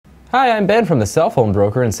Hi, I'm Ben from the Cell Phone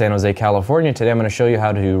Broker in San Jose, California. Today I'm going to show you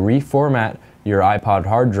how to reformat your iPod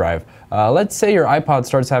hard drive. Let's say your iPod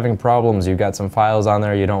starts having problems. You've got some files on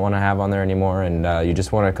there you don't want to have on there anymore, and you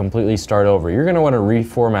just want to completely start over. You're going to want to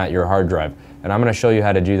reformat your hard drive, and I'm going to show you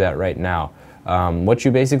how to do that right now. What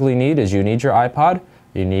you basically need is you need your iPod,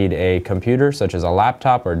 you need a computer such as a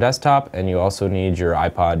laptop or desktop, and you also need your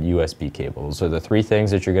iPod USB cable. Those are the three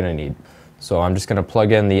things that you're going to need. So I'm just going to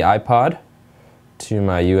plug in the iPod to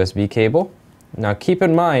my USB cable. Now keep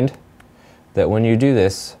in mind that when you do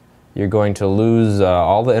this, you're going to lose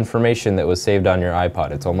all the information that was saved on your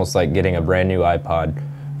iPod. It's almost like getting a brand new iPod.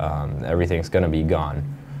 Everything's going to be gone.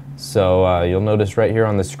 So you'll notice right here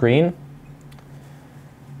on the screen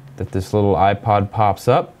that this little iPod pops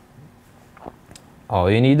up.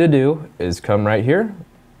 All you need to do is come right here,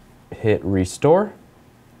 hit restore,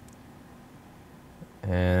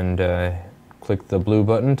 and click the blue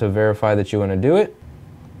button to verify that you want to do it.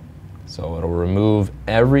 So it'll remove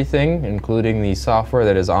everything, including the software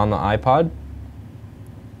that is on the iPod.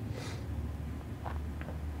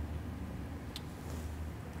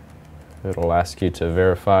 It'll ask you to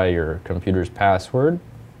verify your computer's password.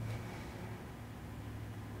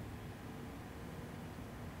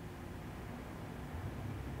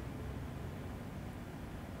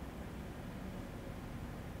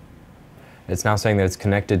 It's now saying that it's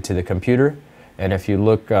connected to the computer, and if you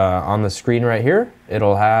look on the screen right here,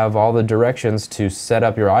 it'll have all the directions to set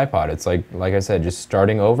up your iPod. It's like I said, just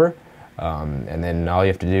starting over, and then all you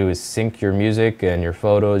have to do is sync your music and your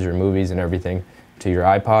photos, your movies and everything to your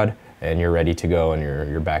iPod, and you're ready to go and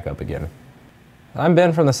you're back up again. I'm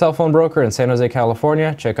Ben from the Cell Phone Broker in San Jose,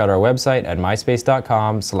 California. Check out our website at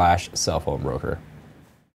myspace.com/cellphonebroker.